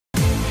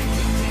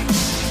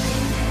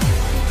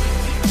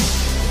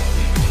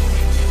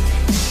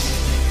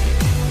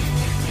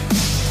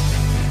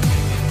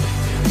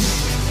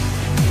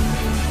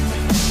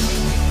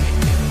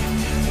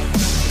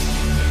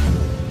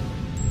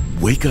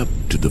Wake up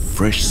to the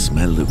fresh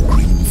smell of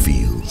green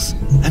fields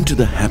and to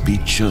the happy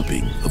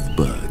chirping of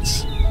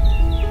birds.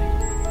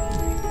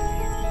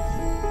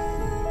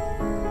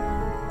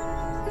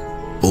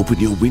 Open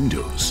your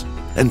windows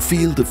and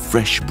feel the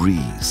fresh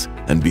breeze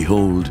and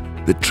behold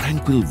the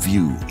tranquil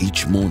view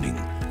each morning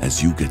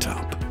as you get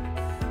up.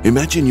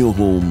 Imagine your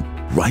home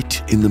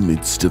right in the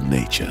midst of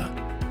nature,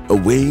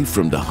 away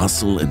from the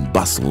hustle and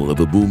bustle of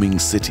a booming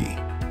city,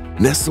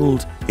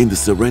 nestled in the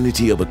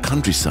serenity of a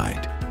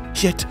countryside,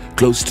 yet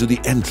close to the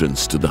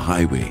entrance to the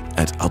highway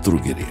at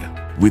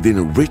Athurugiriya, within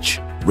a rich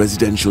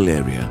residential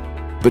area,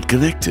 but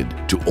connected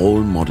to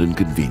all modern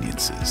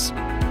conveniences.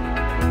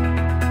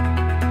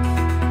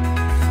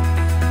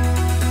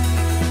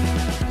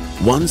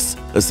 Once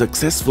a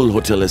successful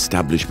hotel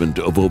establishment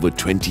of over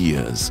 20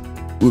 years,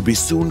 will be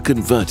soon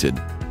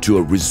converted to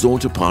a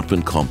resort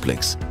apartment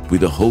complex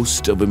with a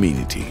host of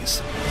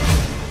amenities.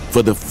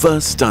 For the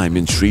first time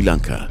in Sri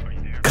Lanka,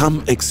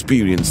 come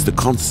experience the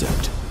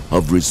concept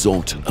of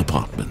resort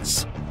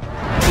apartments.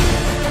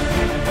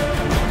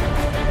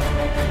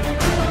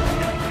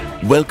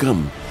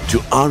 Welcome to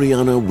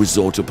Ariyana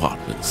Resort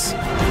Apartments.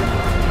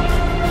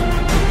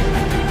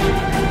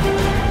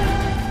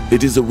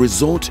 It is a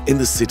resort in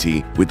the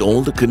city with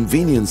all the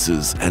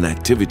conveniences and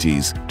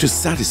activities to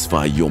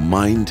satisfy your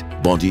mind,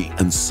 body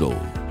and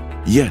soul.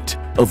 Yet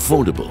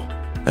affordable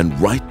and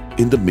right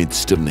in the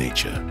midst of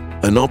nature.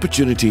 An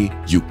opportunity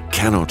you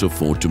cannot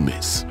afford to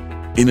miss.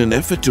 In an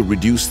effort to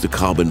reduce the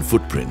carbon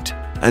footprint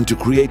and to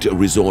create a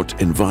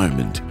resort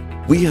environment,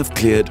 we have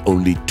cleared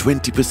only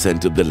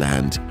 20% of the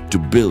land to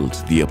build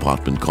the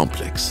apartment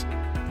complex.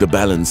 The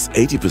balance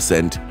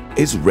 80%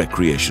 is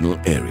recreational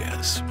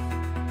areas.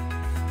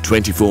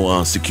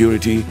 24-hour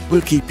security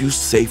will keep you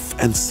safe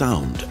and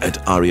sound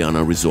at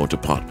Ariyana Resort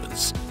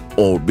Apartments.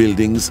 All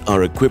buildings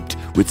are equipped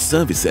with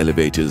service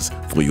elevators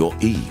for your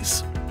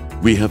ease.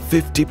 We have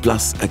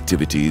 50+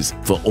 activities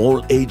for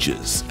all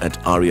ages at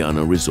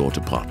Ariyana Resort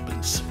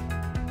Apartments.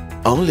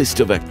 Our list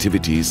of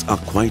activities are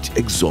quite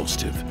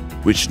exhaustive,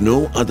 which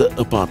no other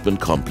apartment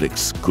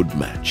complex could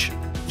match.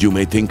 You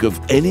may think of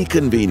any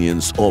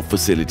convenience or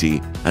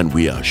facility and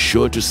we are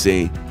sure to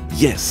say,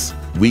 yes,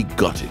 we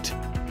got it.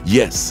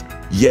 Yes,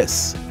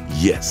 yes,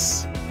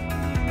 yes.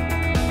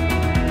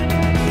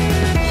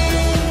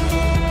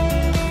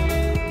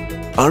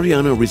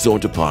 Ariyana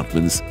Resort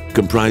Apartments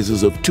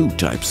comprises of two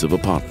types of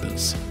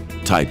apartments.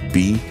 Type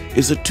B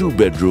is a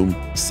 2-bedroom,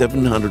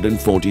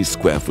 740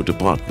 square foot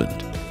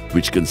apartment,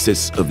 which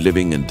consists of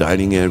living and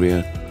dining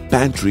area,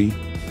 pantry,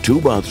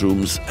 2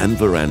 bathrooms and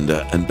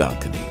veranda and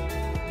balcony.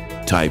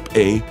 Type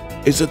A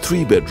is a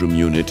 3-bedroom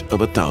unit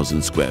of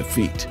 1,000 square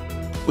feet,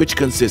 which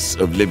consists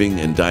of living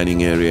and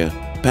dining area,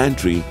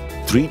 pantry,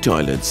 3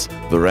 toilets,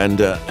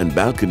 veranda and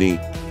balcony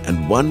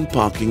and 1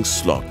 parking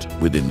slot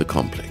within the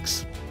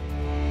complex.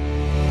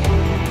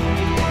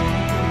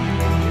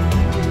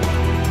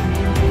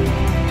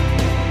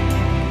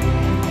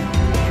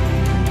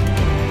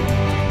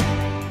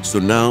 So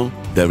now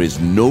there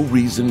is no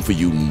reason for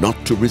you not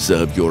to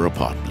reserve your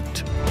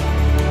apartment.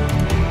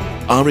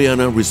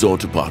 Ariyana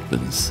Resort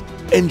Apartments.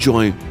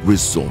 Enjoy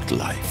resort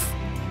life.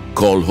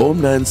 Call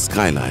Homeland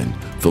Skyline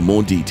for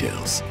more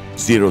details.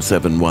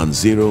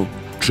 0710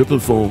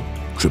 444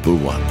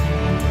 111.